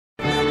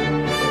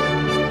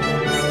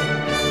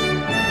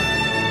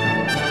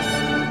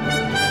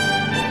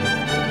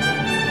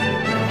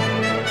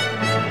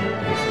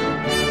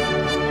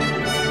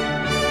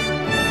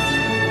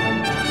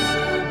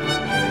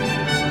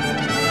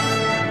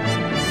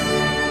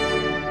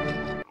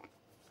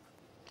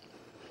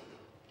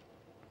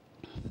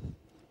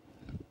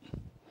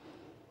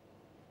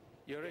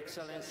Your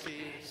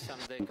Excellency,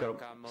 Samdech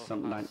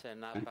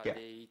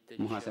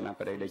Mahasena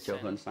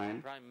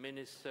Prime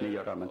Minister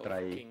of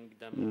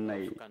Kingdom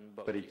of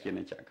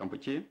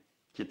Cambodia.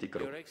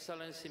 Your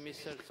Excellency,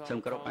 Mr.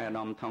 Thong Khon,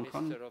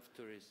 Minister of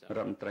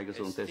Tourism,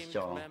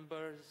 esteemed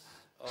members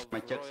of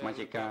Royal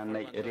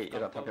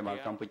Government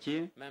of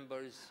Cambodia,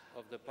 members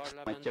of the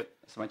Parliament of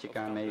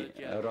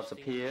Cambodia,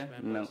 distinguished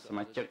members of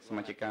the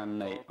diplomatic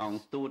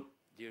corps,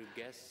 dear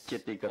guests,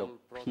 all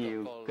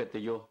protocol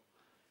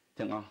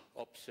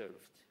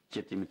observed.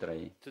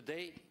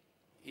 Today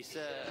is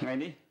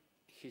a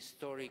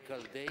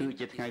historical day. It is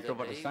the day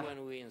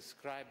when we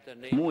inscribe the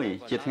name of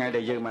another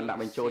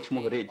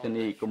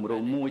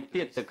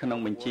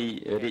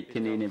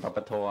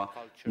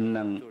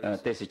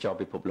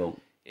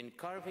in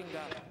carving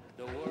up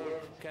the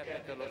World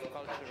Capital of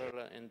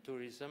Cultural and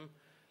Tourism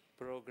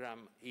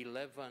program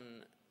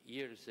 11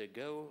 years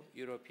ago,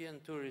 European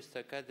Tourist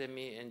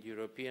Academy and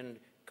European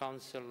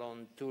Council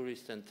on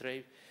Tourist and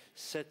Trade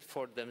set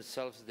for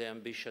themselves the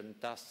ambitious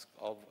task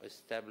of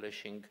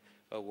establishing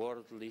a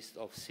world list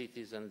of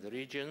cities and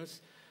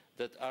regions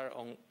that are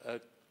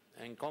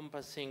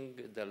encompassing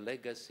the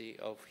legacy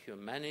of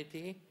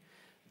humanity,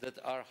 that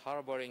are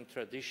harboring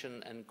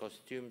tradition and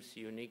costumes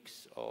unique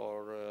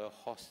or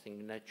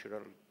hosting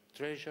natural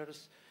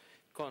treasures,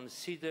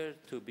 considered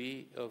to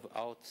be of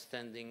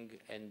outstanding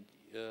and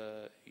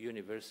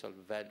universal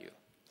value.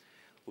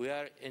 We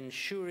are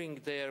ensuring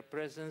their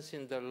presence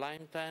in the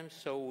lifetime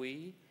so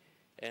we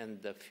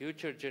and the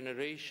future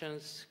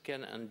generations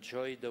can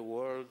enjoy the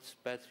world's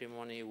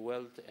patrimony,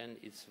 wealth, and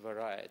its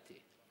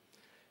variety.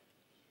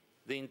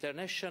 The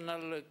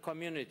international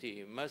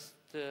community must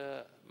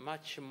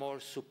much more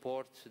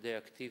support the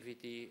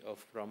activity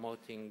of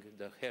promoting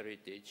the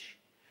heritage,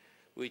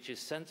 which is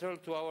central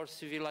to our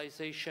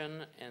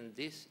civilization, and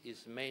this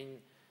is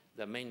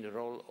the main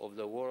role of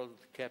the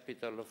World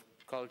Capital of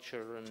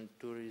Culture and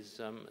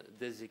Tourism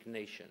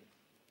designation.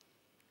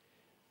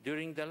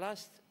 During the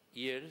last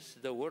years,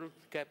 the World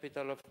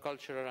Capital of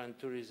Culture and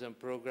Tourism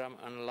program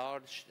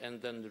enlarged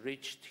and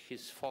enriched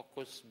its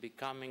focus,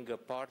 becoming a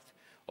part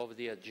of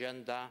the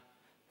agenda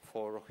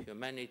for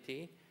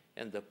humanity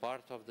and a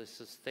part of the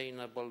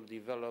Sustainable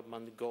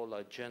Development Goal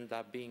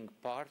agenda, being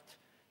part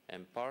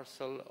and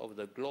parcel of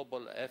the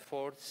global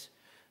efforts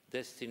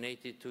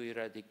destined to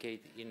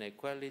eradicate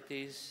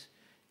inequalities,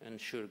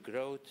 ensure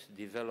growth,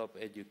 develop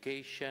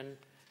education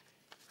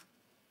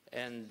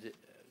and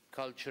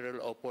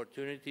cultural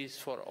opportunities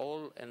for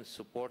all, and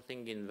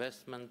supporting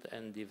investment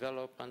and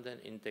development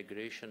and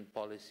integration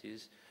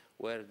policies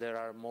where there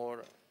are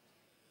more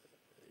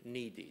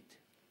needed.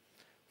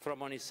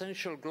 From an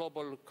essential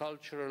global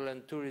cultural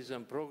and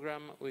tourism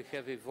program, we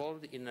have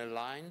evolved in a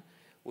line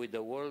with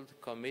the world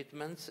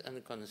commitments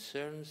and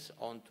concerns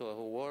onto a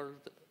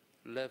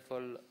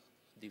world-level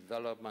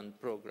development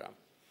program.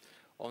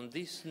 On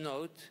this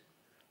note,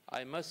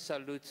 I must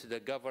salute the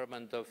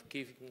government of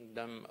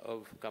Kingdom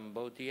of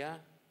Cambodia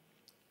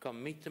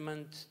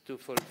commitment to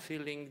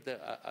fulfilling the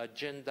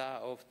agenda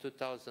of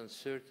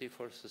 2030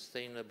 for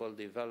Sustainable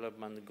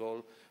Development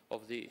Goal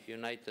of the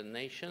United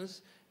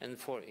Nations, and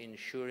for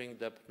ensuring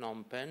that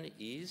Phnom Penh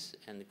is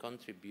and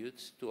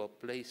contributes to a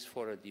place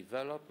for a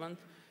development,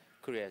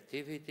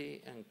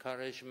 creativity,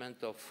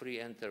 encouragement of free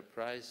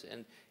enterprise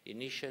and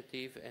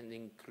initiative and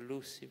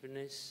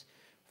inclusiveness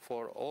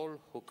for all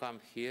who come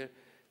here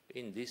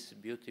in this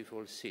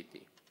beautiful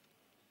city.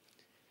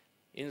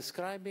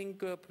 Inscribing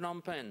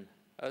Phnom Penh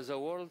as a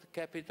World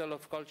Capital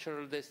of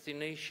Cultural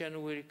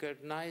Destination, we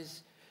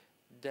recognize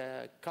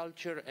the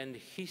culture and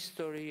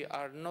history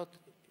are not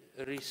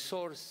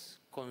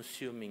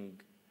resource-consuming,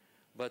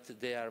 but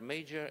they are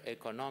major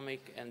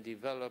economic and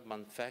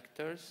development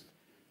factors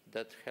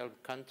that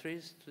help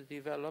countries to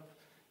develop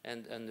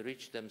and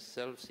enrich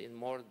themselves in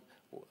more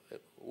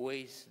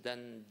ways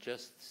than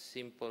just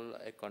simple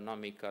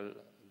economical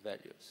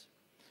values.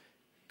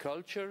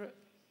 Culture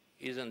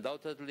is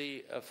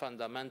undoubtedly a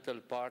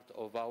fundamental part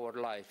of our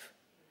life,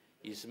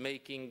 is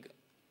making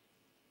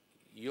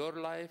your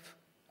life,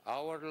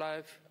 our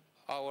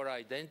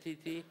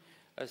identity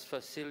as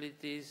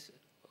facilities,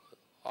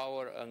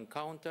 our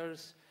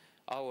encounters,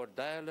 our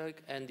dialogue,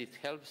 and it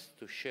helps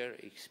to share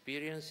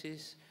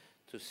experiences,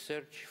 to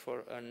search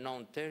for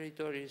unknown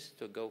territories,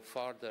 to go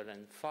farther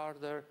and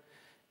farther,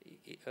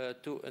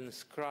 to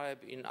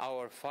inscribe in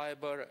our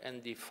fiber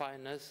and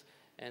define us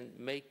and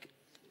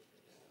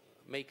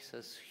makes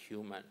us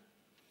human.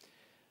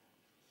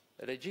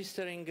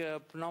 Registering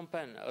Phnom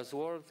Penh as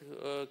World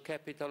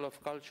Capital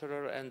of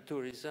Culture and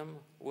Tourism,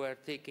 we are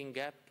taking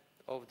up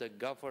of the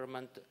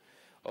government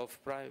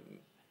of Prime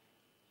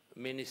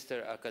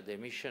Minister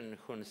Academician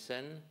Hun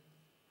Sen.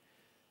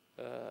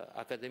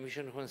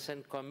 Academician Hun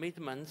Sen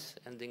commitments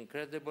and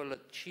incredible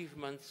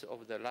achievements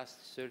of the last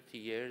 30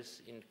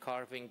 years in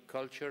carving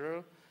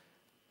cultural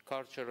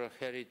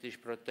heritage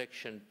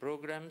protection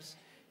programs,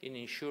 in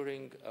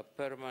ensuring a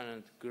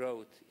permanent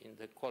growth in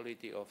the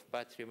quality of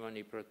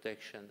patrimony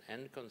protection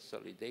and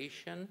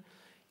consolidation,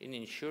 in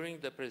ensuring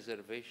the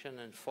preservation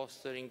and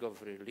fostering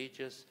of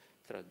religious,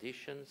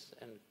 traditions,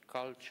 and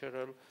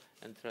cultural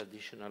and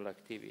traditional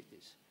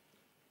activities.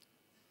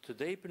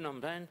 Today,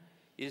 Phnom Penh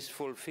is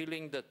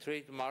fulfilling the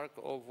trademark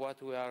of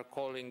what we are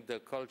calling the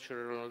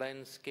cultural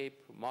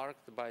landscape,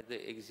 marked by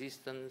the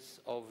existence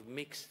of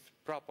mixed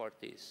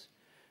properties,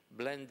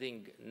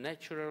 blending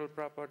natural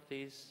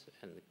properties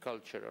and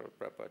cultural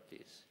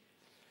properties.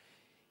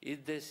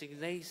 It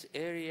designates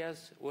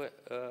areas where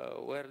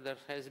there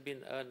has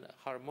been a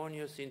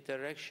harmonious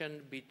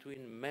interaction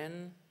between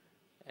man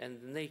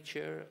and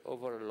nature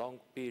over a long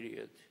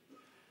period,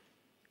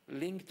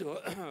 linked to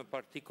a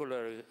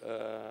particular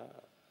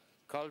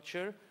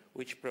culture,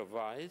 which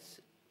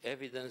provides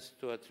evidence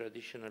to a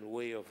traditional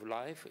way of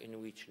life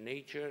in which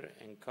nature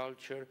and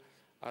culture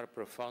are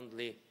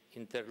profoundly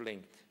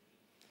interlinked.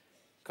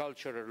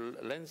 Cultural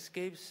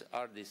landscapes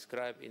are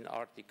described in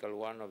Article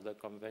 1 of the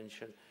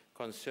Convention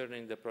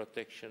concerning the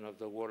protection of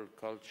the world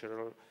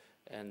cultural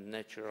and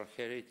natural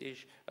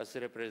heritage as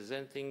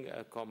representing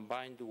a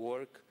combined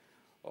work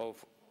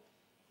of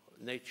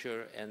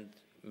nature and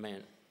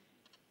man.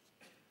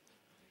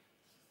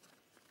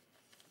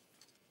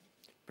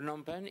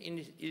 Phnom Penh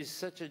is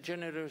such a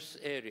generous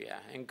area,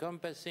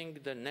 encompassing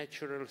the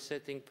natural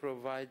setting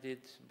provided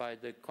by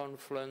the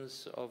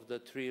confluence of the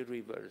three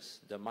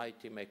rivers, the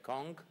mighty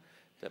Mekong,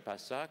 the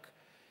Bassac,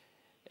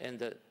 and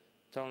the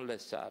Tonle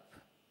Sap,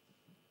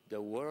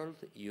 the world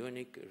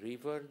unique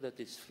river that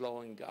is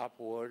flowing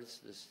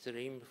upwards the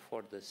stream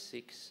for the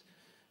 6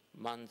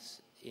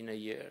 months in a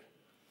year.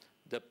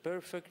 The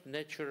perfect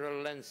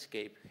natural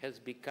landscape has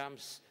become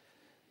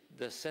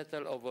the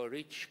settle of a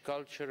rich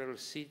cultural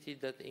city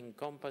that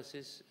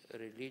encompasses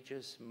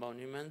religious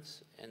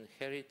monuments and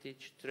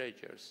heritage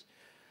treasures,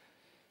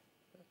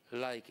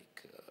 like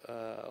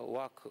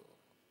Wat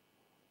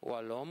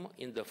Ounalom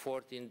in the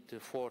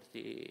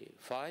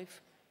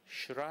 1445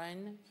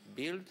 shrine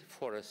built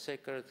for a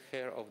sacred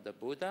hair of the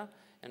Buddha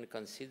and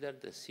considered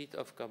the seat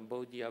of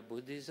Cambodian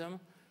Buddhism,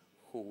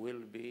 who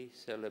will be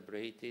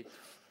celebrated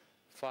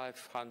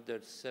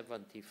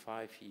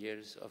 575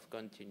 years of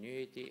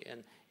continuity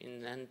and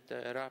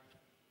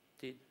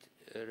uninterrupted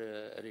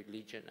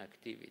religion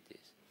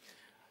activities.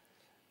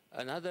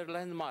 Another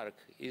landmark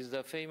is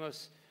the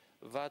famous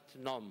Wat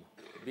Phnom,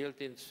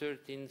 built in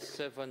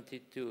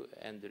 1372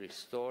 and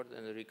restored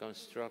and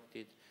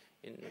reconstructed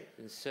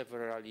in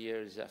several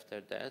years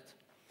after that,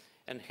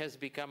 and has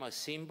become a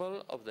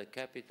symbol of the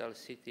capital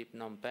city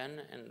Phnom Penh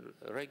and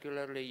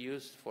regularly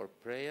used for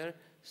prayer,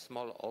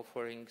 small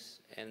offerings,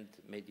 and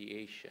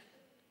mediation.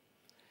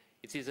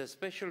 It is a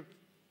special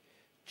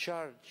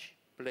church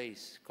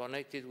place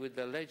connected with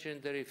the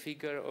legendary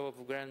figure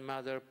of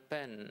Grandmother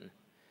Pen,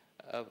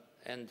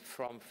 and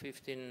from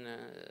 15th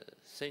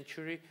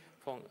century,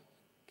 from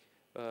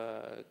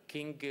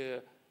King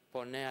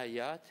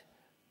Poneayat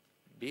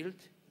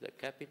built the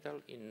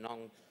capital in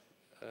Phnom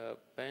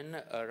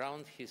Penh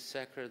around his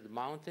sacred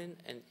mountain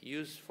and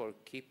used for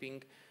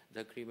keeping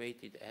the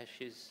cremated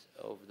ashes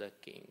of the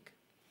king.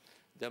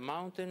 The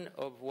mountain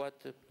of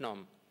Wat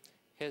Phnom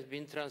has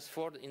been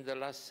transformed in the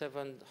last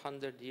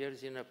 700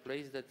 years in a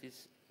place that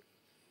is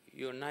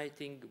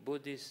uniting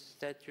Buddhist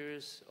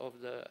statues of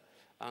the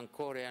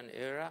Angkorian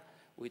era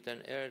with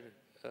an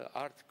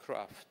art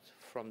craft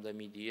from the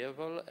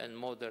medieval and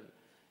modern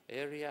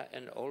area,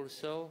 and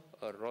also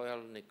a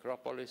royal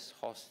necropolis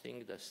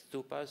hosting the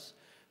stupas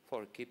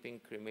for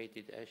keeping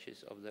cremated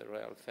ashes of the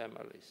royal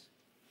families.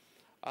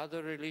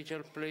 Other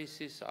religious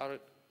places are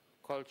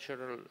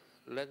cultural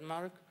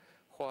landmarks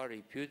who are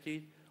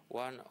reputed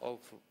one of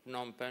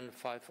Phnom Penh's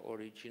 5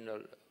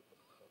 original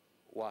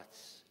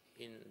Wats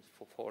in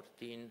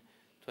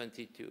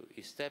 1422,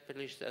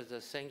 established as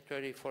a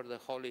sanctuary for the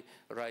holy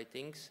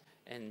writings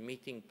and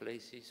meeting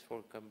places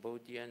for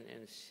Cambodian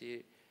and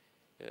Sri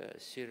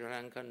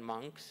Lankan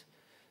monks.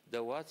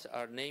 The Wats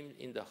are named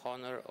in the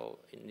honor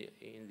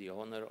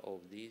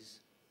of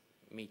these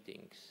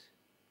meetings.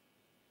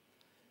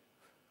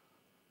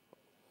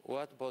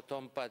 Wat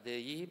Bottom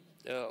Padei,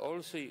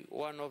 also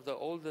one of the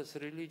oldest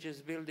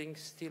religious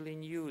buildings still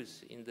in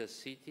use in the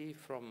city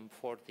from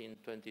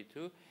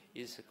 1422,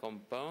 is a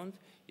compound,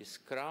 is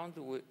crowned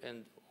with,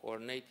 and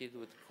ornated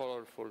with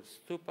colorful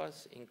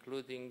stupas,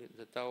 including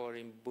the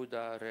towering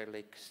Buddha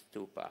relic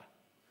stupa.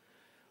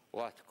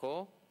 Wat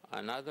Ko,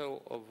 another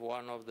of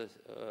one of the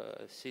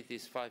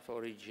city's 5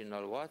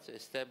 original Wats,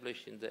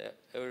 established in the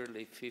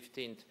early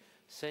 15th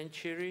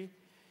century,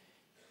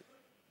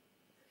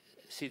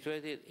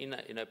 situated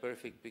in a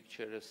perfect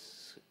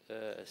picturesque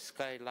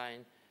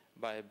skyline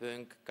by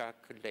Bang Kak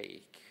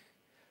Lake.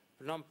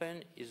 Phnom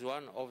Penh is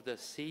one of the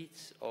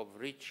seats of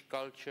rich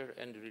culture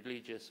and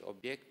religious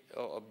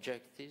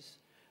objectives,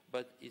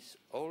 but is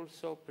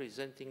also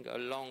presenting a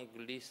long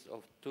list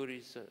of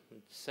tourism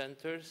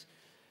centers,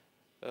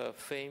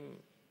 fame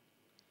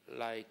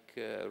like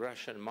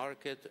Russian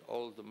Market,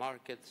 Old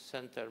Market,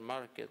 Center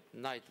Market,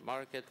 Night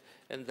Market,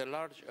 and the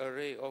large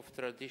array of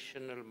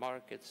traditional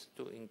markets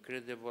to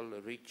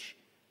incredible reach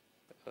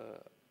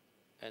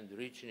and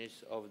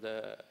richness of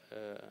the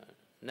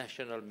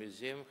National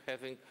Museum,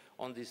 having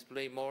on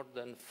display more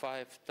than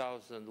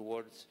 5,000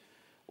 works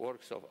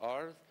works of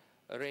art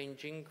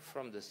ranging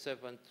from the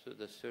 7th to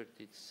the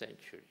 13th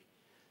century.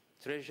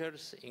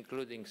 Treasures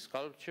including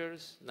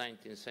sculptures,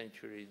 19th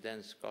century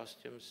dance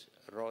costumes,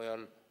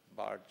 royal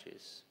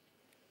barges,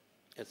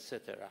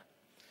 etc.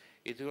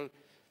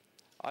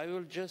 I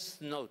will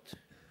just note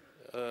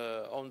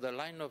on the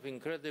line of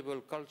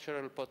incredible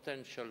cultural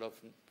potential of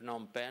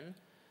Phnom Penh,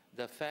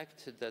 the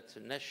fact that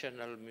the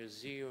National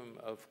Museum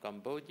of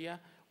Cambodia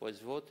was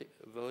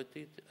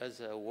voted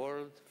as a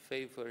world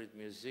favorite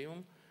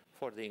museum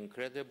for the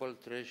incredible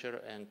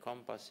treasure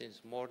encompassing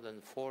more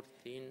than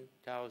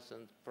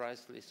 14,000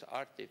 priceless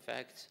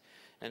artifacts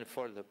and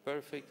for the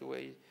perfect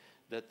way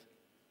that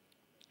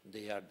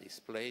they are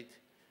displayed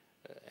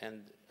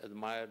and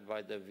admired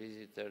by the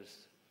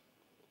visitors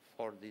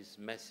for this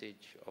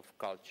message of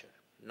culture.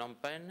 Phnom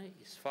Penh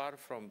is far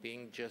from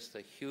being just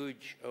a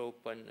huge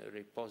open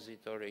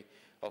repository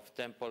of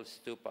temples,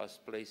 stupas,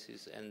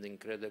 places, and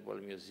incredible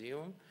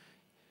museum.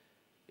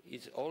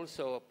 It's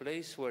also a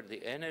place where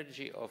the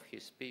energy of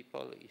his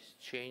people is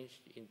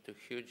changed into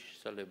huge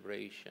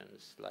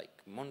celebrations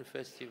like Moon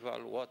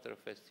Festival, Water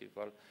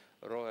Festival,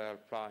 Royal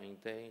Plowing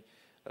Day,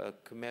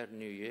 Khmer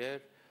New Year,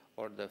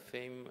 or the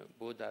famed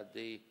Buddha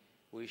Day,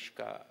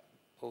 Wishka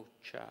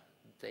Ocha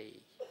Day.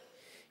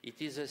 It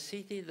is a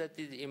city that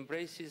it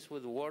embraces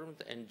with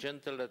warmth and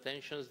gentle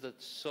attentions the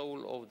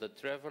soul of the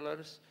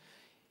travelers.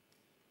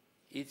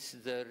 It's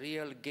the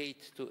real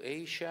gate to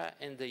Asia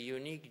and the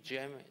unique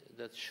gem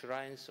that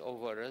shines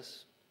over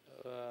us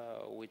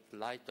with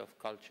light of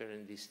culture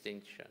and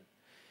distinction.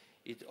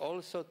 It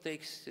also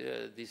takes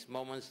these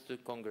moments to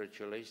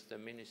congratulate the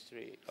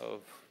Ministry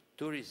of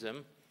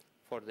Tourism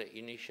for the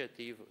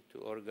initiative to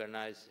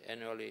organize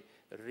annually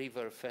a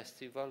river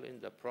festival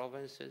in the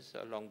provinces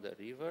along the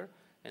river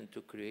and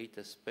to create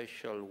a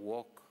special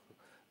walk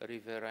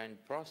riverine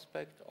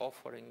prospect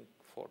offering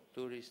for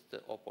tourists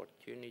the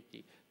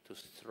opportunity to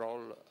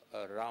stroll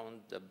around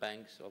the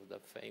banks of the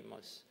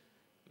famous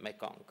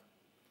Mekong.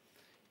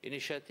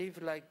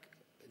 Initiatives like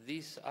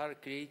these are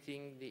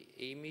creating the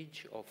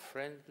image of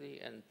friendly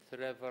and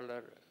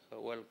traveler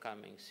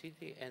welcoming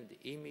city and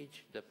the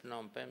image that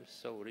Phnom Penh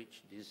so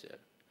rich deserves.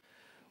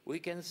 We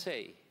can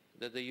say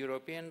that the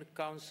European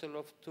Council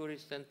of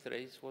Tourists and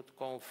Trades was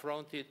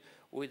confronted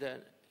with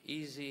an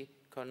easy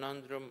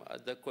conundrum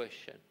at the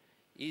question,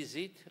 is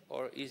it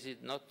or is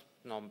it not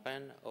Phnom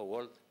Penh a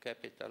world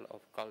capital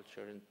of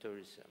culture and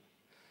tourism?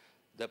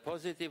 The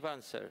positive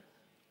answer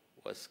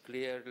was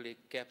clearly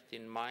kept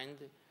in mind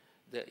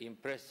the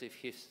impressive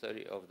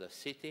history of the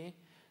city,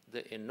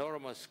 the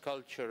enormous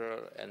cultural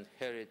and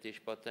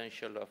heritage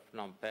potential of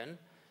Phnom Penh,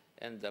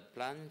 and the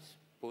plans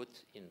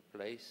put in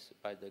place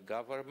by the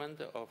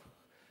government of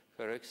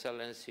Her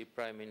Excellency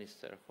Prime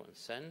Minister Hun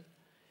Sen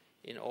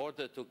in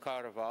order to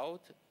carve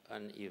out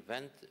an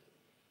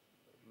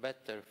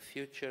better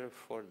future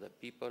for the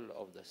people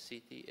of the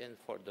city and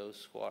for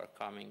those who are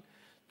coming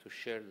to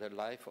share the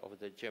life of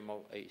the gem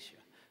of Asia.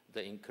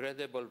 The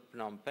incredible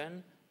Phnom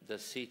Penh, the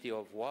city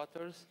of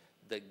waters,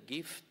 the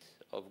gift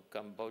of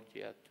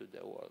Cambodia to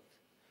the world.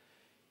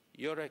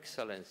 Your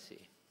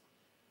Excellency,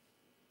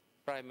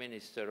 Prime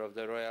Minister of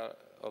the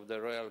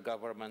Royal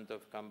Government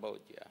of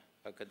Cambodia,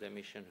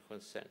 Academician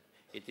Hun Sen,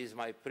 it is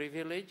my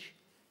privilege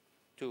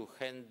to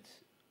hand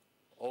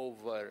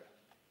over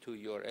to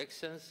Your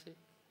Excellency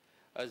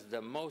as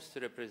the most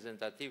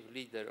representative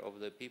leader of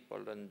the people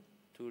and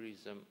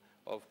tourism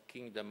of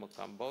Kingdom of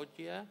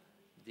Cambodia,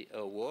 the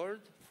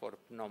award for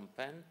Phnom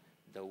Penh,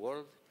 the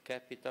world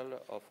capital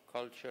of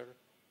culture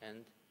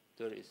and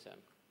tourism.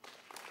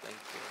 Thank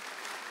you.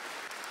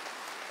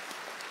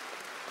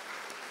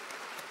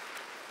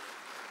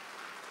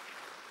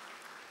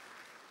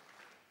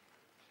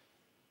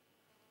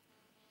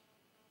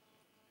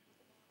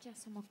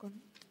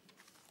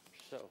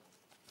 So,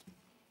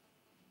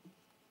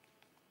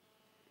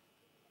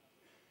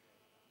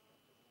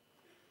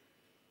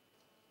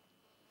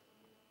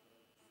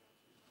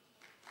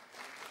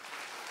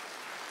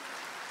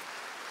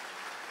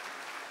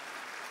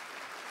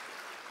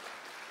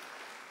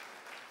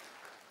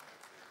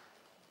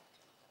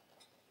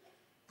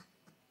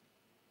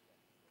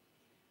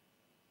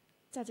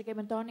 Cha ជាគេ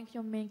បន្តនឹងខ្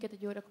ញុំមានកិត្តិ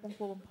យសដ៏ខ្ពង់ខ្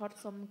ពស់បំផុត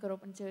សូមគោរព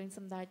អញ្ជើញស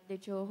ម្ដេចតេ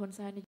ជោហ៊ុន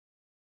សែន